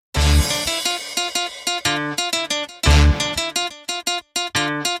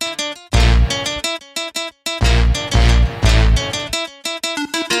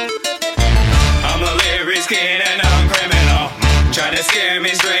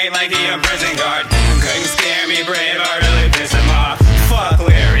straight like the prison guard. Couldn't scare me, brave, I really pissed him off. Fuck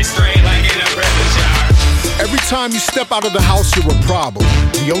Leary, straight like in a prison shower. Every time you step out of the house, you're a problem.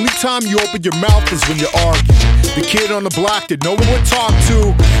 The only time you open your mouth is when you're arguing. The kid on the block that no one would talk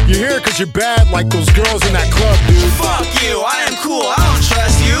to. You're here cause you're bad like those girls in that club, dude. Fuck you, I am cool, I don't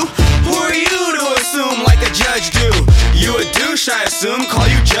trust you. Who are you to assume like a judge do? You a douche, I assume, call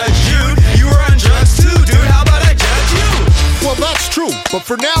you Judge Jude. You were on drugs too, dude, how about I judge you? Well, that's true, but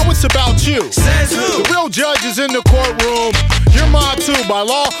for now it's about you. Says who? The real judge is in the courtroom. You're mine too, by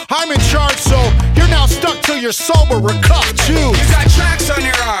law, I'm in charge, so you're now stuck till you're sober or cuffed, choose. You got tracks on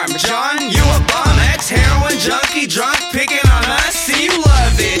your arm, John. You a bum, ex-heroin junkie, drunk, picking on us. See, you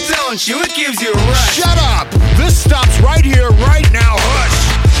love it, don't you? It gives you a rush. Shut up! This stops right here, right now, hush!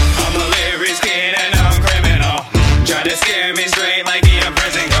 I'm a Leary kid and I'm criminal. Tried to scare me straight like the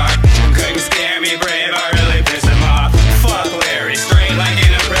prison guard. Couldn't scare me, brave, I really pissed him off. Fuck Leary, straight like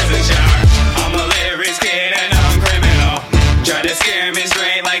in a prison shower. I'm a Leary kid and I'm criminal. Tried to scare me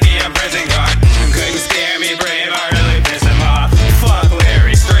straight like the prison guard. Couldn't scare me, brave, I really pissed him off. Fuck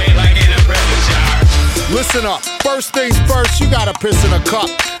Leary, straight like in a prison shower. Listen up, first things first, you gotta piss in a cup.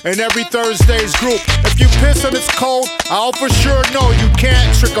 In every Thursday's group, if you piss and it's cold, I'll for sure know you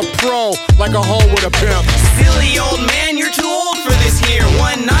can't trick a pro like a hoe with a pimp. Silly old man, you're too old for this here.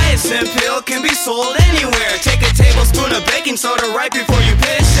 One niacin pill can be sold anywhere. Take a tablespoon of baking soda right before you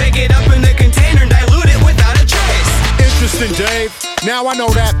piss. Shake it up in the container and dilute it without a trace. Interesting, Dave. Now I know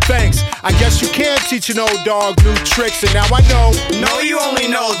that, thanks. I guess you can teach an old dog new tricks, and now I know. No, you only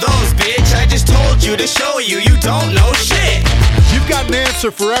know those, bitch. I just told you to show you don't know shit. You've got an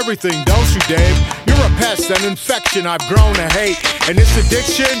answer for everything, don't you, Dave? You're a pest, an infection I've grown to hate. And this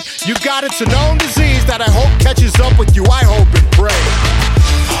addiction, you got it's a known disease that I hope catches up with you, I hope and pray.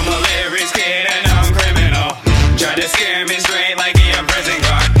 I'm a Leary kid and I'm criminal. Tried to scare me straight like the prison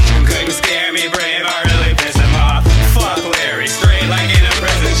guard. Couldn't scare me, brave, I really pissed him off. Fuck Leary, straight like in a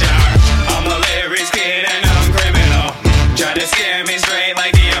prison shower. I'm a Leary kid and I'm criminal. Tried to scare me straight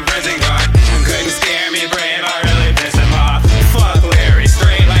like the prison guard. Couldn't scare me, brave, I really pissed him off. Fuck Leary,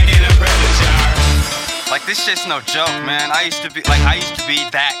 straight like in a prison shower. Like this shit's no joke, man. I used to be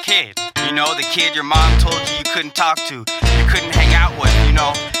that kid. You know, the kid your mom told you couldn't talk to, you couldn't hang out with, you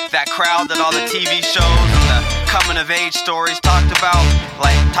know, that crowd that all the TV shows and the coming of age stories talked about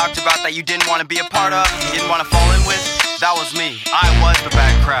that you didn't want to be a part of, you didn't want to fall in with. That was me. I was the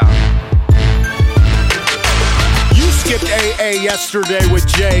bad crowd. You skipped AA yesterday with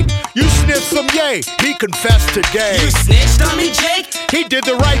Jake. You sniffed some yay, he confessed today. You snitched on me, Jake? He did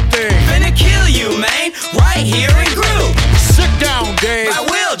the right thing. Finna kill you, man, right here in Groove. Sit down, Dave. I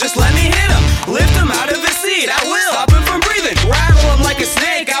will, just let me hit him. Lift him out of his seat, I will. Stop him from breathing, rattle him like a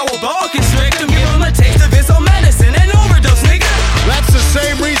snake. I will boa constrict him, give him a taste of his own medicine and overdose, nigga. That's the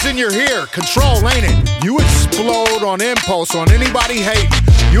same reason you're here. Control, ain't it? You explode on impulse on anybody hating.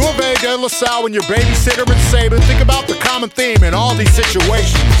 You evade De La Salle when your babysitter and Saban. Think about the common theme in all these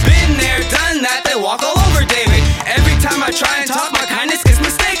situations. Been there, done that, they walk all over David. Every time I try and talk, my kindness gets